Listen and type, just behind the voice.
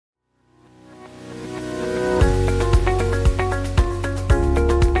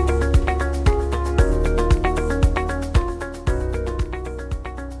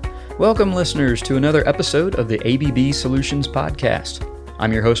Welcome, listeners, to another episode of the ABB Solutions Podcast.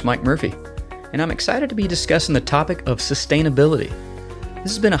 I'm your host, Mike Murphy, and I'm excited to be discussing the topic of sustainability.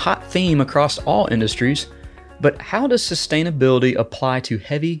 This has been a hot theme across all industries, but how does sustainability apply to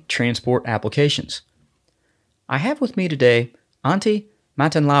heavy transport applications? I have with me today Antti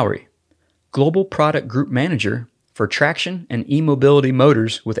Matanlauri, Global Product Group Manager for Traction and E-Mobility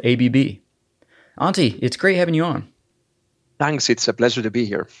Motors with ABB. Antti, it's great having you on. Thanks, it's a pleasure to be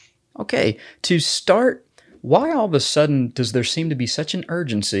here. Okay, to start, why all of a sudden does there seem to be such an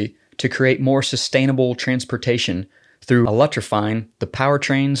urgency to create more sustainable transportation through electrifying the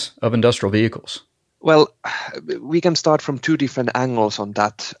powertrains of industrial vehicles? Well, we can start from two different angles on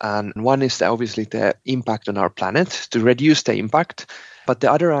that. And one is obviously the impact on our planet, to reduce the impact. But the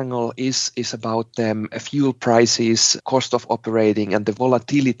other angle is about fuel prices, cost of operating, and the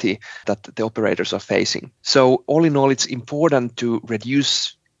volatility that the operators are facing. So all in all, it's important to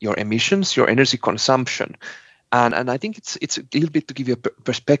reduce your emissions, your energy consumption. And I think it's a little bit to give you a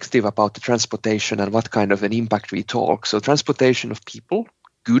perspective about the transportation and what kind of an impact we talk. So transportation of people,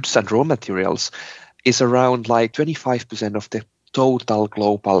 goods, and raw materials is around like 25% of the total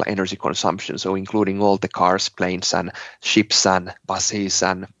global energy consumption. So including all the cars, planes, and ships, and buses,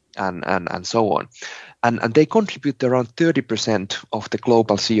 and so on. And they contribute around 30% of the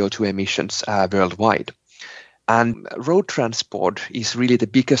global CO2 emissions worldwide. And road transport is really the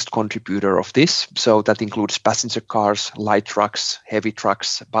biggest contributor of this. So that includes passenger cars, light trucks, heavy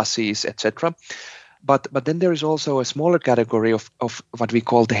trucks, buses, etc. But then there is also a smaller category of what we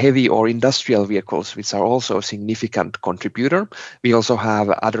call the heavy or industrial vehicles, which are also a significant contributor. We also have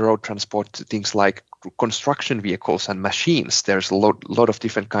other road transport, things like construction vehicles and machines. There's a lot of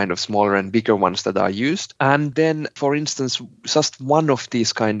different kind of smaller and bigger ones that are used. And then, for instance, just one of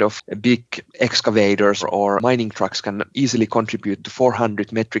these kind of big excavators or mining trucks can easily contribute to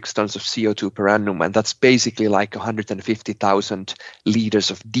 400 metric tons of CO2 per annum. And that's basically like 150,000 liters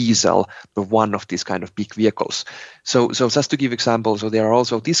of diesel per one of these kind of big vehicles. So just to give examples, so there are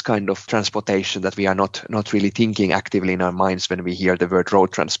also this kind of transportation that we are not really thinking actively in our minds when we hear the word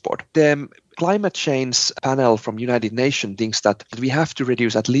road transport. The climate change panel from United Nations thinks that we have to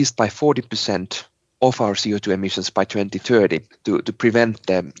reduce at least by 40% of our CO2 emissions by 2030 to prevent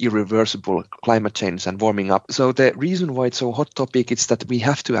the irreversible climate change and warming up. So the reason why it's so hot topic is that we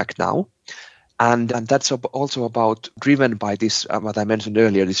have to act now. And that's also about driven by this, what I mentioned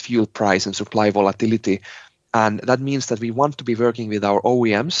earlier, this fuel price and supply volatility. And that means that we want to be working with our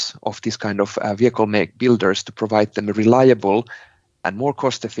OEMs of this kind of vehicle make builders to provide them a reliable and more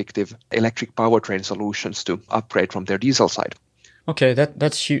cost-effective electric powertrain solutions to upgrade from their diesel side. Okay,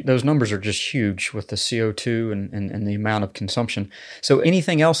 that's huge. Those numbers are just huge with the CO2 and the amount of consumption. So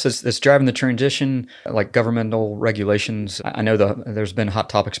anything else that's driving the transition, like governmental regulations? I know there's been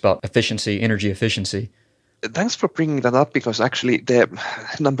hot topics about efficiency, energy efficiency. Thanks for bringing that up, because actually the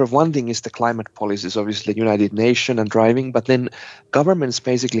number one thing is the climate policies, obviously United Nations and driving, but then governments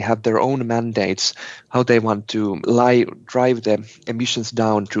basically have their own mandates, how they want to drive the emissions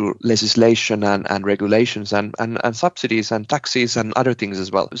down through legislation and regulations and subsidies and taxes and other things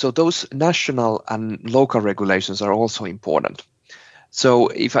as well. So those national and local regulations are also important. So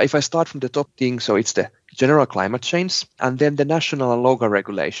if I start from the top thing, so it's the general climate change, and then the national and local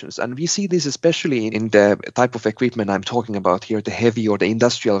regulations. And we see this especially in the type of equipment I'm talking about here, the heavy or the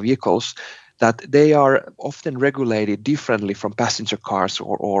industrial vehicles, that they are often regulated differently from passenger cars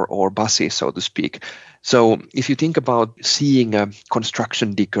or buses, so to speak. So if you think about seeing a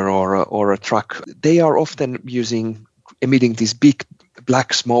construction digger or a truck, they are often emitting these big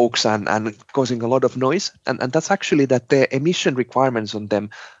black smokes and causing a lot of noise. And that's actually that the emission requirements on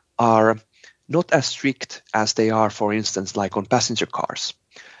them are not as strict as they are, for instance, like on passenger cars.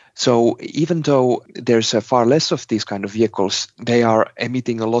 So even though there's far less of these kind of vehicles, they are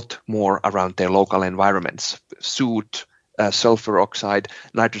emitting a lot more around their local environments, soot, sulfur oxide,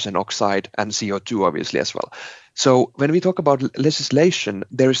 nitrogen oxide, and CO2 obviously as well. So when we talk about legislation,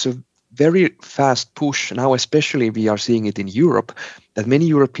 there is a very fast push now, especially we are seeing it in Europe, that many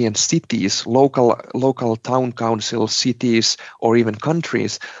European cities, local town councils, cities, or even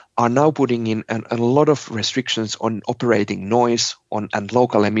countries are now putting in a lot of restrictions on operating noise and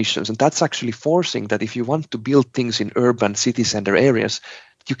local emissions. And that's actually forcing that if you want to build things in urban city center areas,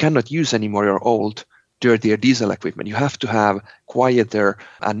 you cannot use anymore your old dirtier diesel equipment. You have to have quieter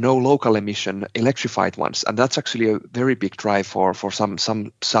and no local emission electrified ones. And that's actually a very big drive for some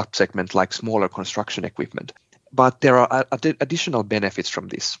sub-segment like smaller construction equipment. But there are additional benefits from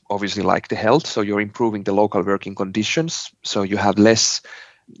this, obviously like the health. So you're improving the local working conditions. So you have less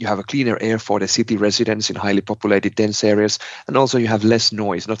you have a cleaner air for the city residents in highly populated dense areas, and also you have less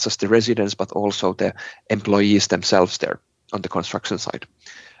noise, not just the residents, but also the employees themselves there on the construction side.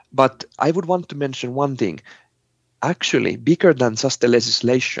 But I would want to mention one thing. Actually, bigger than just the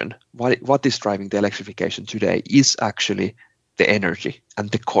legislation, what is driving the electrification today is actually the energy and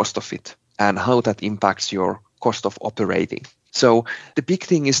the cost of it, and how that impacts your cost of operating. So the big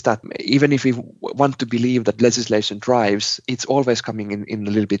thing is that even if we want to believe that legislation drives, it's always coming in a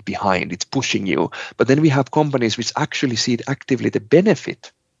little bit behind. It's pushing you. But then we have companies which actually see actively the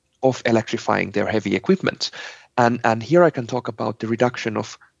benefit of electrifying their heavy equipment. And here I can talk about the reduction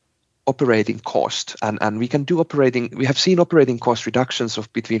of operating cost. And we have seen operating cost reductions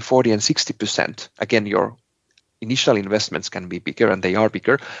of between 40 and 60%. Again, your initial investments can be bigger, and they are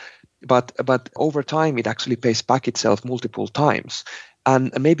bigger. But over time, it actually pays back itself multiple times.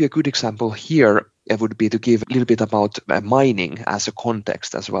 And maybe a good example here would be to give a little bit about mining as a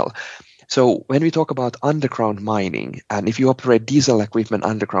context as well. So when we talk about underground mining, and if you operate diesel equipment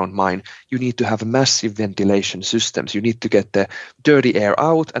underground mine, you need to have massive ventilation systems. You need to get the dirty air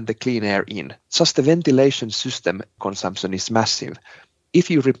out and the clean air in. Just the ventilation system consumption is massive. If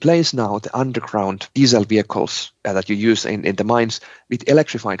you replace now the underground diesel vehicles that you use in the mines with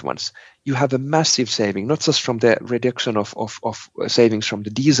electrified ones, you have a massive saving, not just from the reduction of savings from the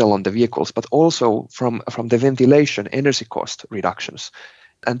diesel on the vehicles, but also from the ventilation energy cost reductions.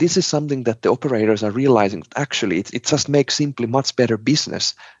 And this is something that the operators are realizing. Actually, it just makes simply much better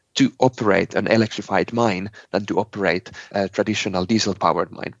business to operate an electrified mine than to operate a traditional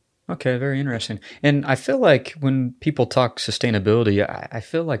diesel-powered mine. Okay, very interesting. And I feel like when people talk sustainability, I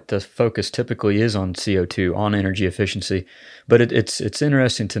feel like the focus typically is on CO2, on energy efficiency. But it's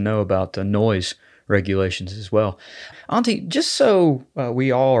interesting to know about the noise regulations as well. Antti, just so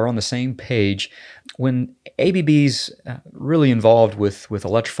we all are on the same page, when ABB's really involved with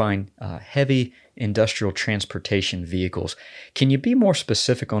electrifying heavy industrial transportation vehicles, can you be more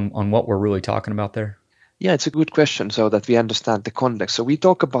specific on what we're really talking about there? Yeah, it's a good question so that we understand the context. So we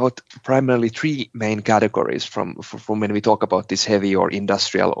talk about primarily three main categories from when we talk about these heavy or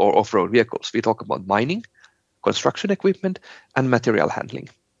industrial or off-road vehicles. We talk about mining, construction equipment, and material handling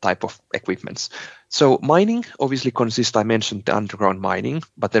type of equipments. So mining obviously consists, I mentioned the underground mining,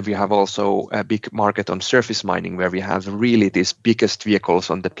 but then we have also a big market on surface mining where we have really these biggest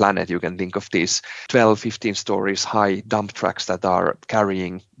vehicles on the planet. You can think of these 12, 15 stories high dump trucks that are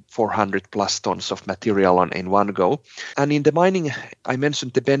carrying 400 plus tons of material in one go. And in the mining, I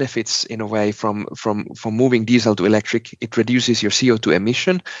mentioned the benefits in a way from moving diesel to electric. It reduces your CO2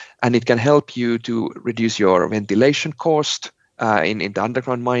 emission, and it can help you to reduce your ventilation cost in the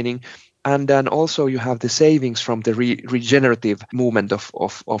underground mining. And then also you have the savings from the regenerative movement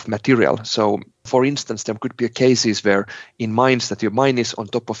of material. So for instance, there could be cases where in mines that your mine is on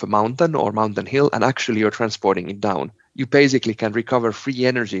top of a mountain or mountain hill, and actually you're transporting it down. You basically can recover free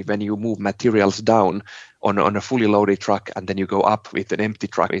energy when you move materials down on a fully loaded truck, and then you go up with an empty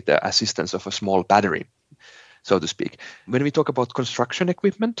truck with the assistance of a small battery, so to speak. When we talk about construction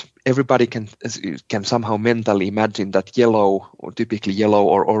equipment, everybody can somehow mentally imagine that typically yellow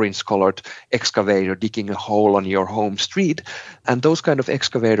or orange colored excavator digging a hole on your home street. And those kind of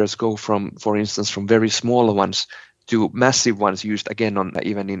excavators go from, for instance, from very small ones to massive ones used again on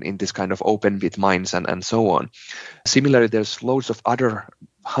even in this kind of open pit mines and so on. Similarly, there's loads of other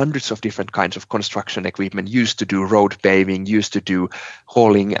hundreds of different kinds of construction equipment used to do road paving, used to do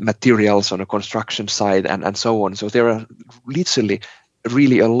hauling materials on a construction site and so on. So there are literally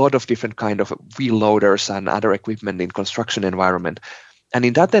really a lot of different kind of wheel loaders and other equipment in construction environment. And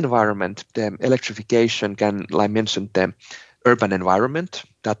in that environment, the electrification can, like I mentioned, the urban environment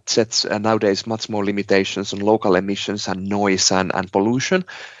that sets nowadays much more limitations on local emissions and noise and pollution.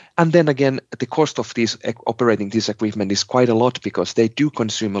 And then again, the cost of operating this equipment is quite a lot because they do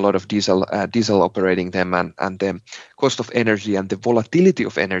consume a lot of diesel operating them, and the cost of energy and the volatility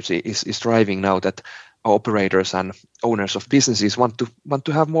of energy is driving now that operators and owners of businesses want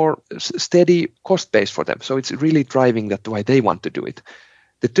to have more steady cost base for them. So it's really driving that why they want to do it.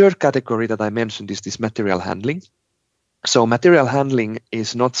 The third category that I mentioned is this material handling. So material handling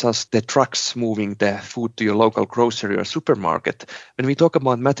is not just the trucks moving the food to your local grocery or supermarket. When we talk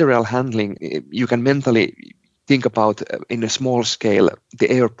about material handling, you can mentally think about in a small scale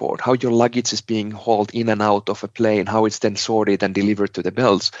the airport, how your luggage is being hauled in and out of a plane, how it's then sorted and delivered to the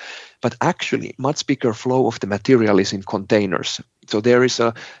belts. But actually, much bigger flow of the material is in containers. So there is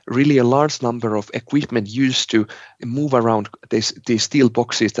really a large number of equipment used to move around these steel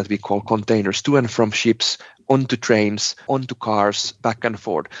boxes that we call containers to and from ships, onto trains, onto cars, back and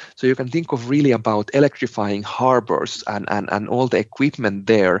forth. So you can think of really about electrifying harbors, and all the equipment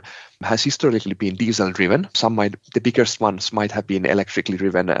there has historically been diesel driven. The biggest ones might have been electrically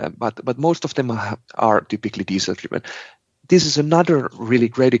driven, but most of them are typically diesel driven. This is another really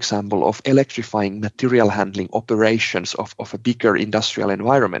great example of electrifying material handling operations of a bigger industrial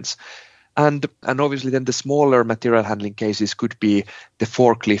environments. And obviously then the smaller material handling cases could be the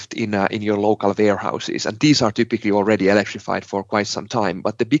forklift in your local warehouses. And these are typically already electrified for quite some time.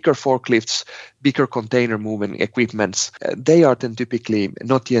 But the bigger forklifts, bigger container moving equipments, they are then typically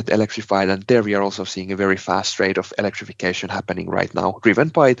not yet electrified. And there we are also seeing a very fast rate of electrification happening right now, driven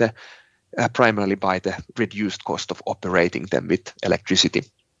by primarily by the reduced cost of operating them with electricity.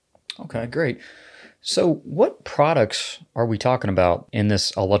 Okay, great. So what products are we talking about in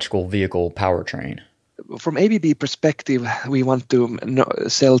this electrical vehicle powertrain? From ABB perspective, we want to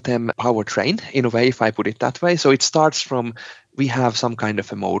sell them powertrain in a way, if I put it that way. So it starts from, we have some kind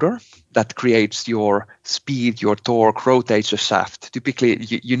of a motor that creates your speed, your torque, rotates a shaft. Typically,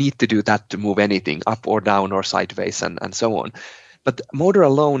 you need to do that to move anything up or down or sideways and so on. But motor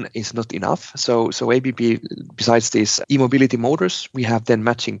alone is not enough. So ABB, besides these e-mobility motors, we have then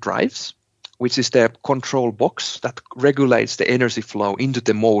matching drives, which is the control box that regulates the energy flow into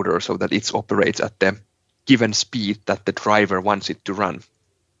the motor so that it operates at the given speed that the driver wants it to run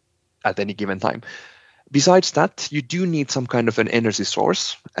at any given time. Besides that, you do need some kind of an energy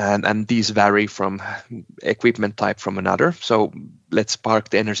source, and these vary from equipment type from another. So let's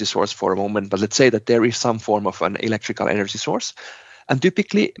park the energy source for a moment, but let's say that there is some form of an electrical energy source. And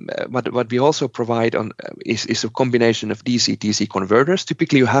typically, what we also provide is a combination of DC-DC converters.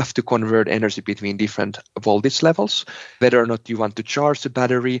 Typically, you have to convert energy between different voltage levels, whether or not you want to charge the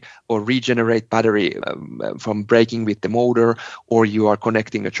battery or regenerate battery from breaking with the motor, or you are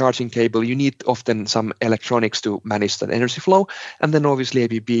connecting a charging cable. You need often some electronics to manage that energy flow. And then obviously,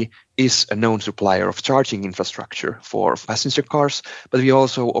 ABB is a known supplier of charging infrastructure for passenger cars, but we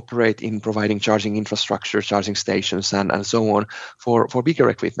also operate in providing charging infrastructure, charging stations, and so on for bigger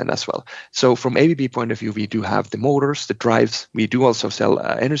equipment as well. So from ABB point of view, we do have the motors, the drives. We do also sell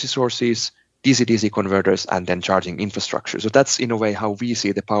energy sources, DC-DC converters, and then charging infrastructure. So that's in a way how we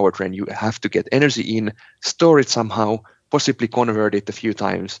see the powertrain. You have to get energy in, store it somehow, possibly convert it a few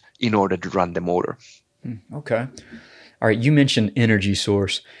times in order to run the motor. Okay. All right. You mentioned energy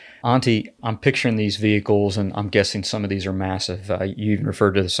source. Antti, I'm picturing these vehicles, and I'm guessing some of these are massive. You even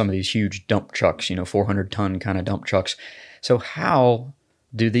referred to some of these huge dump trucks, 400-ton kind of dump trucks. So how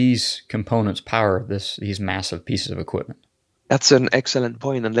do these components power these massive pieces of equipment? That's an excellent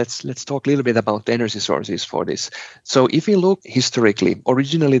point, and let's talk a little bit about the energy sources for this. So if you look historically,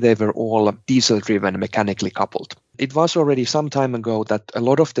 originally they were all diesel-driven, mechanically coupled. It was already some time ago that a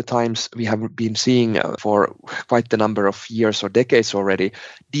lot of the times we have been seeing for quite the number of years or decades already,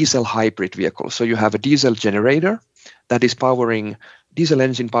 diesel hybrid vehicles. So you have a diesel generator that is diesel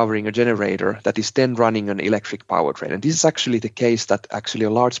engine powering a generator that is then running an electric powertrain. And this is actually the case that actually a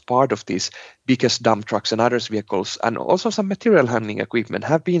large part of these biggest dump trucks and others vehicles, and also some material handling equipment,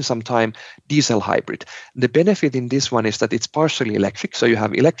 have been sometime diesel hybrid. The benefit in this one is that it's partially electric. So you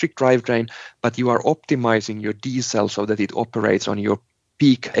have electric drivetrain, but you are optimizing your diesel so that it operates on your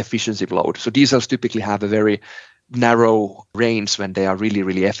peak efficiency load. So diesels typically have a very narrow range when they are really,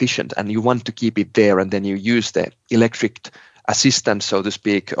 really efficient, and you want to keep it there, and then you use the electric assistant, so to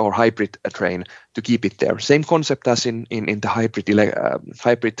speak, or hybrid train to keep it there. Same concept as in the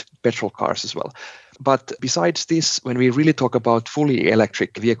hybrid petrol cars as well. But besides this, when we really talk about fully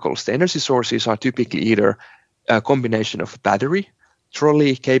electric vehicles, the energy sources are typically either a combination of battery,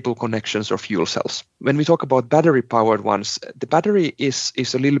 trolley, cable connections, or fuel cells. When we talk about battery-powered ones, the battery is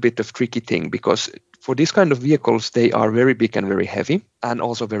a little bit of a tricky thing, because for this kind of vehicles, they are very big and very heavy, and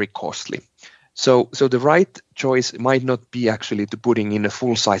also very costly. So the right choice might not be actually to putting in a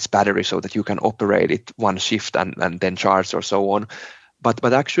full-size battery so that you can operate it one shift and then charge or so on.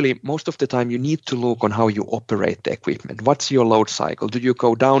 But actually, most of the time, you need to look on how you operate the equipment. What's your load cycle? Do you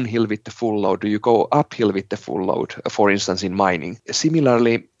go downhill with the full load? Do you go uphill with the full load, for instance, in mining?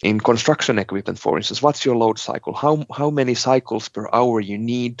 Similarly, in construction equipment, for instance, what's your load cycle? How many cycles per hour you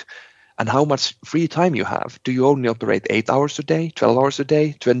need? And how much free time you have? Do you only operate 8 hours a day, 12 hours a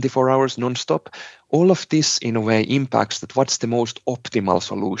day, 24 hours nonstop? All of this, in a way, impacts that what's the most optimal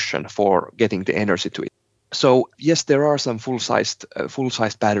solution for getting the energy to it. So yes, there are some full-sized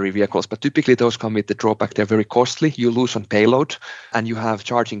battery vehicles, but typically those come with the drawback they're very costly. You lose on payload, and you have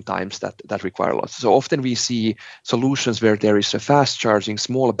charging times that require lots. So often we see solutions where there is a fast charging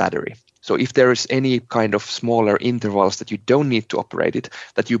small battery. So if there is any kind of smaller intervals that you don't need to operate it,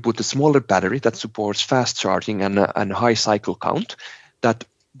 that you put a smaller battery that supports fast charging and high cycle count, that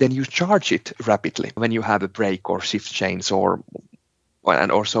then you charge it rapidly when you have a break or shift change or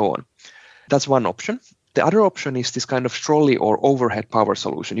so on. That's one option. The other option is this kind of trolley or overhead power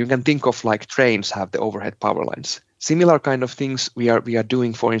solution. You can think of like trains have the overhead power lines. Similar kind of things we are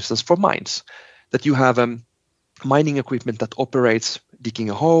doing, for instance, for mines, that you have mining equipment that operates digging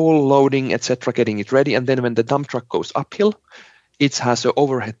a hole, loading, etc., getting it ready. And then when the dump truck goes uphill, it has an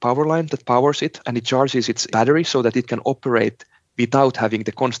overhead power line that powers it, and it charges its battery so that it can operate without having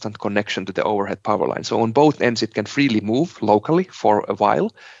the constant connection to the overhead power line. So on both ends, it can freely move locally for a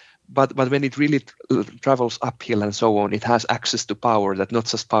while. But when it really travels uphill and so on, it has access to power that not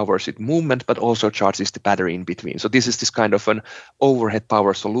just powers its movement, but also charges the battery in between. So this is this kind of an overhead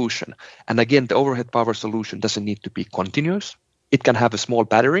power solution. And again, the overhead power solution doesn't need to be continuous. It can have a small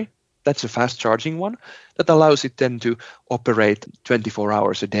battery. That's a fast charging one that allows it then to operate 24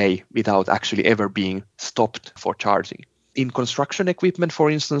 hours a day without actually ever being stopped for charging. In construction equipment, for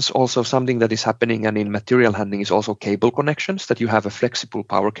instance, also something that is happening, and in material handling is also cable connections, that you have a flexible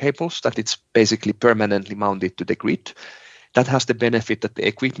power cables that it's basically permanently mounted to the grid. That has the benefit that the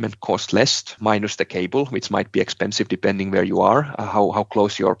equipment costs less minus the cable, which might be expensive depending where you are, how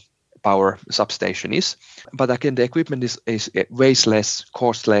close your power substation is. But again, the equipment is weighs less,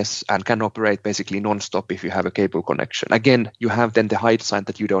 costs less, and can operate basically non-stop if you have a cable connection. Again, you have then the hide side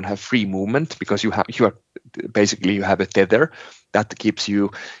that you don't have free movement because you have a tether that keeps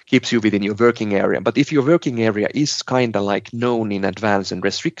you within your working area. But if your working area is kind of like known in advance and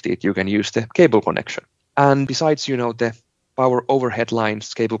restricted, you can use the cable connection. And besides, the power overhead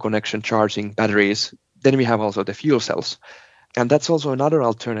lines, cable connection, charging, batteries, then we have also the fuel cells. And that's also another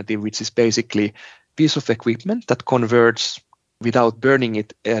alternative, which is basically a piece of equipment that converts, without burning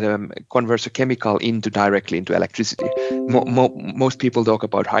it, converts a chemical directly into electricity. Most people talk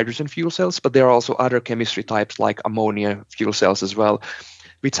about hydrogen fuel cells, but there are also other chemistry types like ammonia fuel cells as well,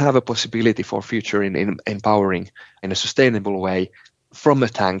 which have a possibility for future in empowering in a sustainable way from a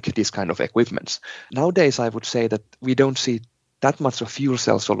tank these kind of equipments. Nowadays, I would say that we don't see that much of fuel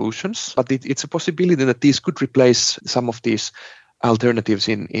cell solutions, but it's a possibility that these could replace some of these alternatives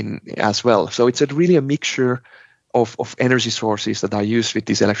in as well. So it's really a mixture of energy sources that are used with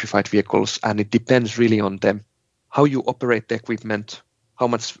these electrified vehicles, and it depends really on them, how you operate the equipment, how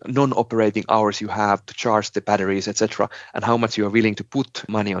much non-operating hours you have to charge the batteries, etc., and how much you are willing to put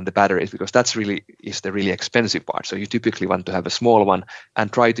money on the batteries, because that's really is the really expensive part. So you typically want to have a small one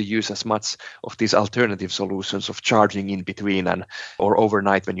and try to use as much of these alternative solutions of charging in between or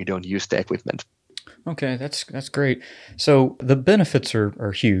overnight when you don't use the equipment. Okay, that's great. So the benefits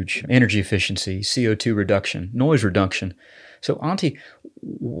are huge: energy efficiency, CO2 reduction, noise reduction. So Antti,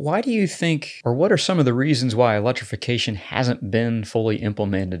 why do you think, or what are some of the reasons why electrification hasn't been fully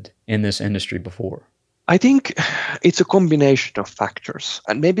implemented in this industry before? I think it's a combination of factors.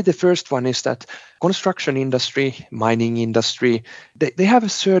 And maybe the first one is that construction industry, mining industry, they have a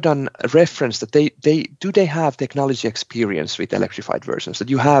certain reference that they have technology experience with electrified versions,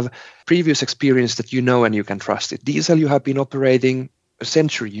 that you have previous experience that you know and you can trust it. Diesel, you have been operating a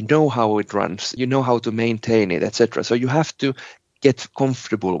century, you know how it runs, you know how to maintain it, etc. So you have to get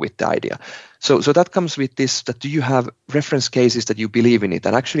comfortable with the idea. So that comes with this, that do you have reference cases that you believe in it?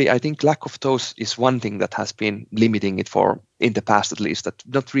 And actually, I think lack of those is one thing that has been limiting it in the past, at least, that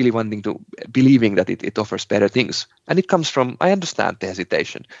not really believing that it offers better things. And it comes from, I understand the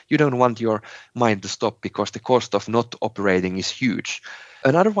hesitation. You don't want your mind to stop because the cost of not operating is huge.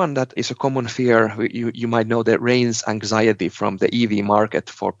 Another one that is a common fear, you might know the range anxiety from the EV market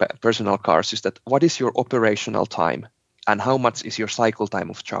for personal cars, is that what is your operational time and how much is your cycle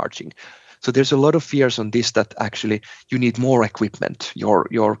time of charging? So there's a lot of fears on this, that actually you need more equipment.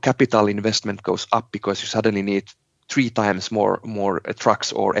 Your capital investment goes up because you suddenly need 3 times more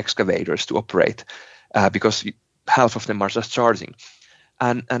trucks or excavators to operate because half of them are just charging.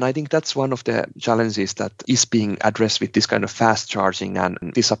 And I think that's one of the challenges that is being addressed with this kind of fast charging and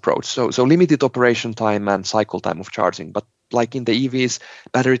this approach. So limited operation time and cycle time of charging. But like in the EVs,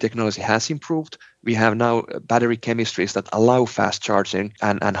 battery technology has improved. We have now battery chemistries that allow fast charging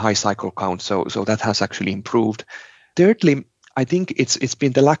and high cycle count. So that has actually improved. Thirdly, I think it's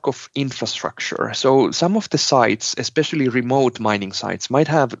been the lack of infrastructure. So some of the sites, especially remote mining sites, might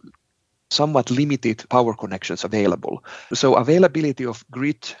have somewhat limited power connections available. So availability of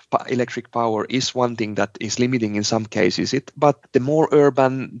grid electric power is one thing that is limiting in some cases. But the more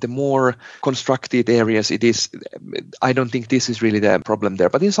urban, the more constructed areas it is, I don't think this is really the problem there.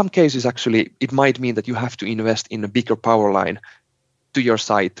 But in some cases, actually, it might mean that you have to invest in a bigger power line to your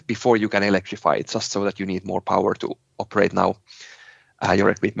site before you can electrify it, just so that you need more power to operate now your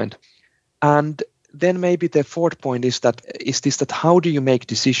equipment. And then maybe the fourth point is that how do you make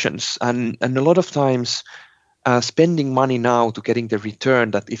decisions? And a lot of times spending money now to getting the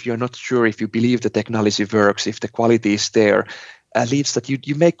return, that if you're not sure if you believe the technology works, if the quality is there, leads that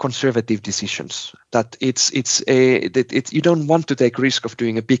you make conservative decisions. That you don't want to take risk of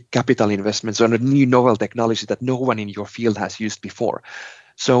doing a big capital investments on a new novel technology that no one in your field has used before.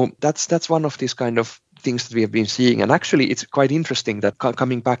 So that's one of these kind of things that we have been seeing. And actually, it's quite interesting that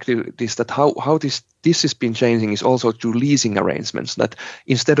coming back to this, that how this has been changing is also through leasing arrangements, that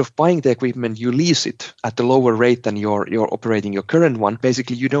instead of buying the equipment, you lease it at a lower rate than you're operating your current one.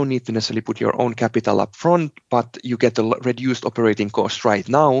 Basically, you don't need to necessarily put your own capital up front, but you get a reduced operating cost right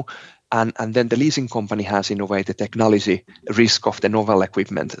now. And then the leasing company has, in a way, the technology risk of the novel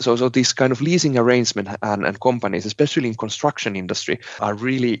equipment. So this kind of leasing arrangement and companies, especially in construction industry, are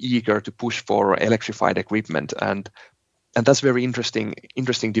really eager to push for electrified equipment. And that's very interesting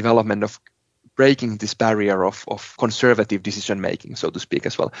development of breaking this barrier of conservative decision making, so to speak,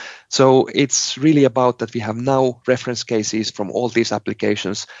 as well. So it's really about that we have now reference cases from all these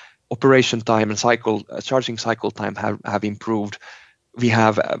applications. Operation time and charging cycle time have improved. We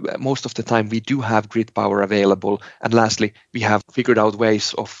have, most of the time, we do have grid power available. And lastly, we have figured out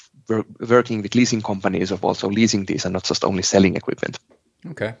ways of working with leasing companies of also leasing these and not just only selling equipment.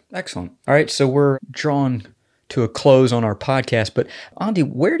 Okay, excellent. All right, so we're drawn to a close on our podcast, but Antti,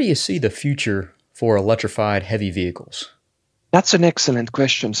 where do you see the future for electrified heavy vehicles? That's an excellent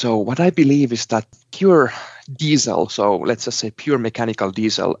question. So what I believe is that pure diesel, so let's just say pure mechanical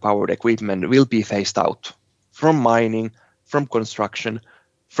diesel powered equipment, will be phased out from mining, from construction,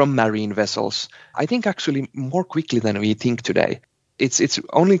 from marine vessels. I think actually more quickly than we think today. It's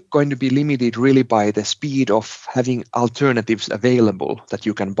only going to be limited really by the speed of having alternatives available that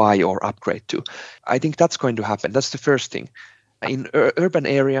you can buy or upgrade to. I think that's going to happen. That's the first thing. In urban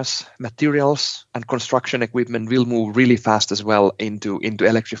areas, materials and construction equipment will move really fast as well into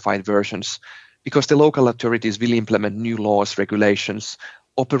electrified versions, because the local authorities will implement new laws, regulations.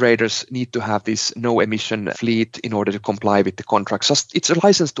 Operators need to have this no emission fleet in order to comply with the contracts. It's a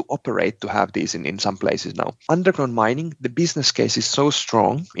license to operate to have these in some places now. Underground mining, the business case is so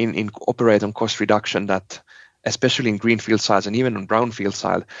strong in operate on cost reduction that, especially in greenfield sites and even on brownfield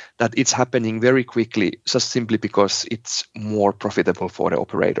side, that it's happening very quickly, just simply because it's more profitable for the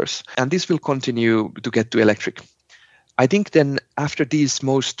operators. And this will continue to get to electric. I think then after these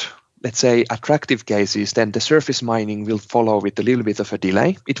most, let's say, attractive cases, then the surface mining will follow with a little bit of a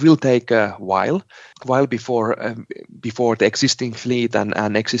delay. It will take a while before the existing fleet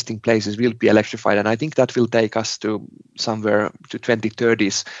and existing places will be electrified. And I think that will take us to somewhere to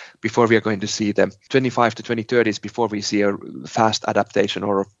 2030s before we are going to see them, 25 to 2030s before we see a fast adaptation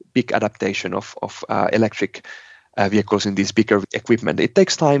or a big adaptation of electric vehicles in these bigger equipment. It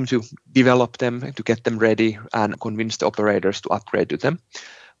takes time to develop them, to get them ready and convince the operators to upgrade to them.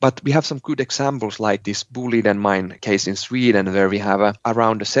 But we have some good examples like this Boliden mine case in Sweden, where we have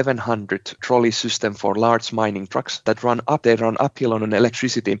around a 700 trolley system for large mining trucks that run uphill on an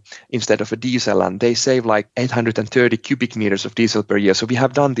electricity instead of a diesel, and they save like 830 cubic meters of diesel per year. So we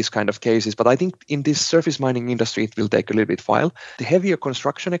have done this kind of cases, but I think in this surface mining industry, it will take a little bit while. The heavier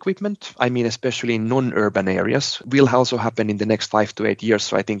construction equipment, I mean, especially in non-urban areas, will also happen in the next 5 to 8 years.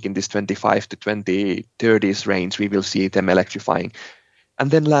 So I think in this 25 to 2030s range, we will see them electrifying. And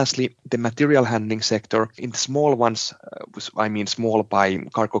then lastly, the material handling sector, in the small ones, I mean small by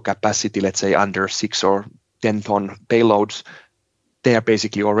cargo capacity, let's say under 6 or 10 ton payloads, they are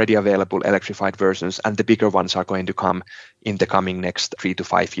basically already available electrified versions, and the bigger ones are going to come in the coming next 3 to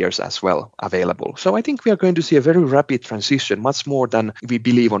 5 years as well available. So I think we are going to see a very rapid transition, much more than we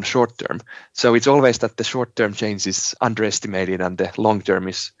believe on short term. So it's always that the short term change is underestimated and the long term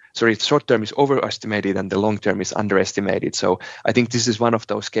is short term is overestimated and the long term is underestimated. So I think this is one of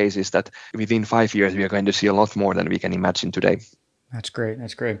those cases that within 5 years, we are going to see a lot more than we can imagine today. That's great.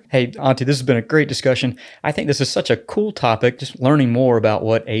 That's great. Hey, Antti, this has been a great discussion. I think this is such a cool topic, just learning more about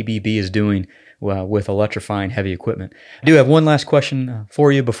what ABB is doing with electrifying heavy equipment. I do have one last question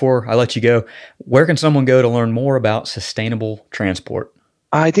for you before I let you go. Where can someone go to learn more about sustainable transport?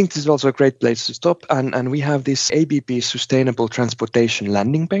 I think this is also a great place to stop. And we have this ABB Sustainable Transportation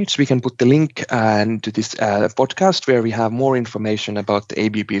landing page. We can put the link to this podcast where we have more information about the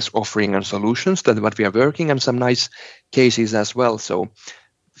ABB's offering and solutions than what we are working and some nice cases as well. So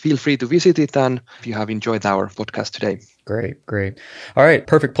feel free to visit it and if you have enjoyed our podcast today. Great. All right,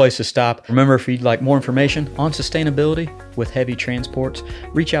 perfect place to stop. Remember, if you'd like more information on sustainability with heavy transports,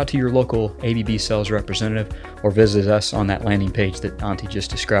 reach out to your local ABB sales representative or visit us on that landing page that Antti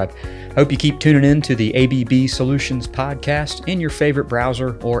just described. I hope you keep tuning in to the ABB Solutions podcast in your favorite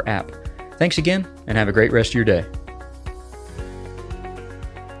browser or app. Thanks again, and have a great rest of your day.